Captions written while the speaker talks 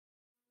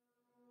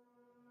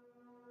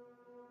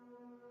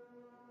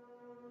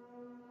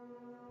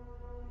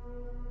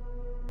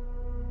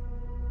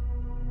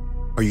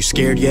Are you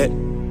scared yet?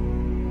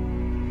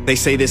 They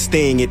say this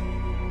thing, it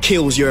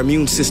kills your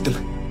immune system,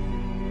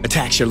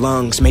 attacks your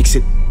lungs, makes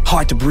it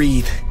hard to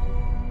breathe,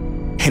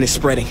 and it's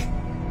spreading.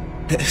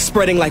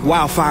 Spreading like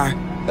wildfire,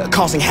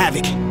 causing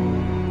havoc.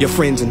 Your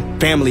friends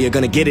and family are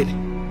gonna get it,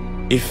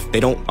 if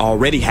they don't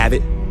already have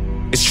it.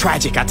 It's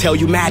tragic, I tell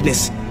you,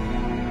 madness.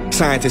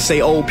 Scientists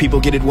say old people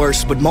get it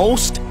worse, but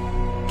most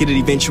get it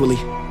eventually.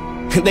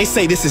 They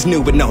say this is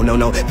new, but no.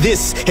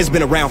 This has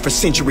been around for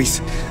centuries.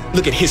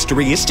 Look at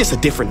history, it's just a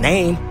different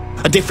name,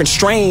 a different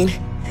strain.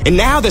 And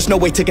now there's no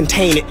way to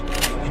contain it.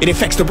 It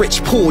infects the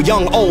rich, poor,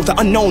 young, old, the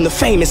unknown, the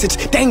famous. It's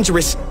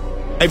dangerous.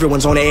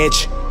 Everyone's on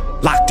edge,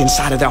 locked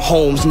inside of their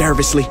homes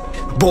nervously.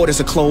 Borders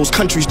are closed,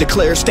 countries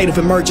declare state of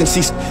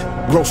emergencies.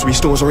 Grocery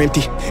stores are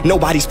empty,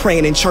 nobody's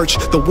praying in church.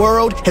 The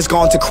world has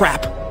gone to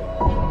crap.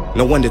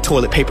 No wonder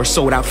toilet paper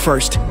sold out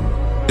first.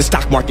 The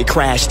stock market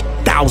crashed,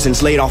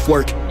 thousands laid off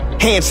work.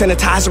 Hand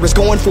sanitizer is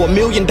going for $1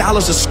 million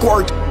a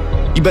squirt.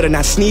 You better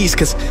not sneeze,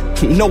 cause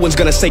no one's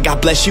gonna say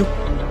God bless you.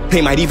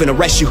 They might even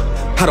arrest you.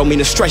 I don't mean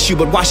to stress you,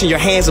 but washing your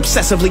hands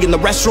obsessively in the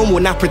restroom will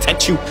not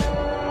protect you.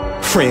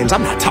 Friends,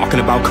 I'm not talking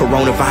about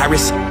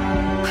coronavirus.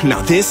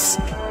 Now this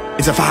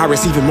is a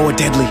virus even more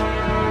deadly.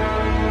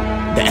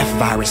 The F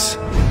virus.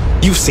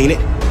 You've seen it.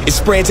 It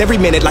spreads every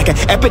minute like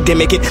an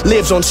epidemic. It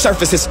lives on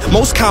surfaces,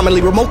 most commonly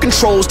remote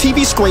controls,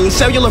 TV screens,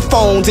 cellular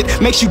phones. It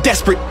makes you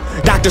desperate.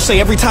 Doctors say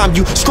every time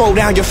you scroll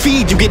down your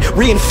feed, you get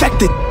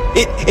reinfected.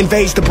 It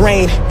invades the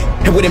brain,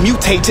 and when it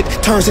mutates, it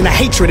turns into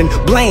hatred and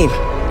blame.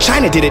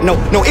 China did it,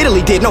 no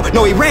Italy did,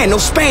 no Iran, no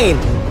Spain.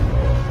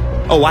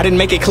 Oh, I didn't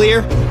make it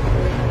clear?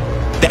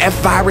 The F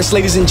virus,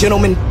 ladies and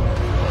gentlemen,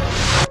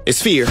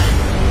 is fear.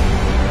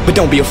 But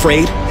don't be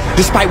afraid.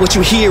 Despite what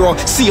you hear or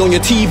see on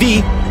your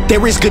TV,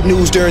 there is good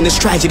news during this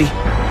tragedy.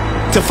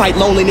 To fight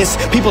loneliness,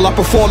 people are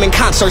performing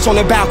concerts on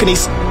their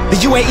balconies. The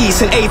UAE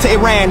sent aid to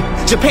Iran.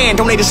 Japan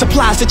donated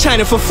supplies to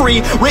China for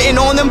free. Written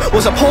on them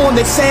was a poem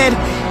that said,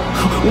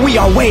 "We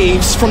are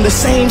waves from the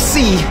same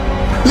sea."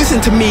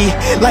 Listen to me,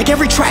 like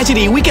every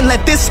tragedy, we can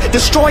let this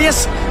destroy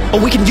us, or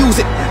we can use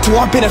it to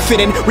our benefit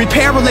and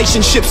repair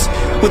relationships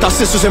with our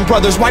sisters and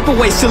brothers, wipe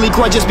away silly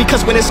grudges,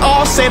 because when it's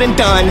all said and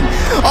done,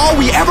 all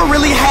we ever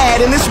really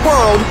had in this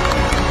world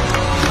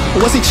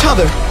was each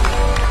other.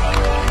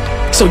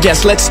 So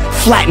yes, let's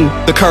flatten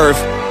the curve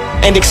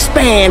and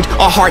expand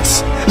our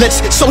hearts.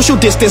 Let's social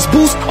distance,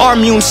 boost our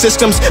immune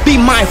systems, be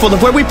mindful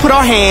of where we put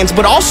our hands,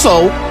 but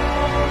also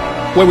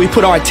where we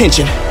put our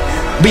attention.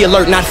 Be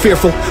alert, not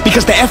fearful,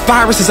 because the F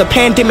virus is a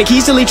pandemic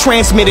easily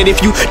transmitted.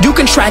 If you do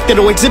contract it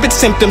or exhibit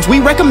symptoms, we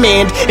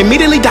recommend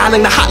immediately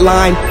dialing the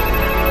hotline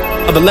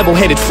of a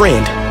level-headed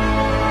friend.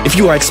 If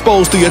you are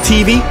exposed through your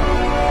TV,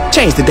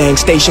 change the dang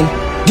station.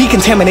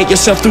 Decontaminate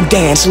yourself through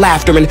dance,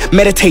 laughter, and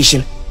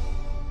meditation.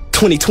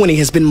 2020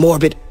 has been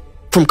morbid,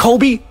 from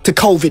Kobe to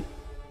COVID.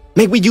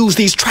 May we use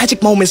these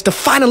tragic moments to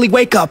finally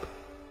wake up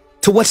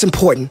to what's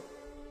important.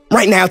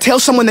 Right now, tell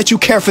someone that you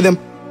care for them.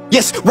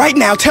 Yes, right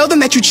now, tell them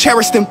that you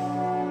cherish them.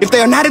 If they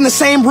are not in the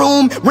same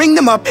room, ring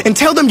them up and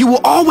tell them you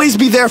will always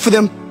be there for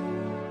them.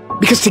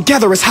 Because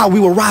together is how we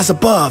will rise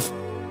above.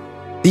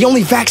 The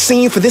only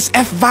vaccine for this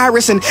F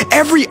virus and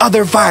every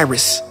other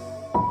virus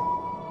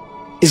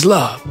is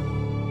love.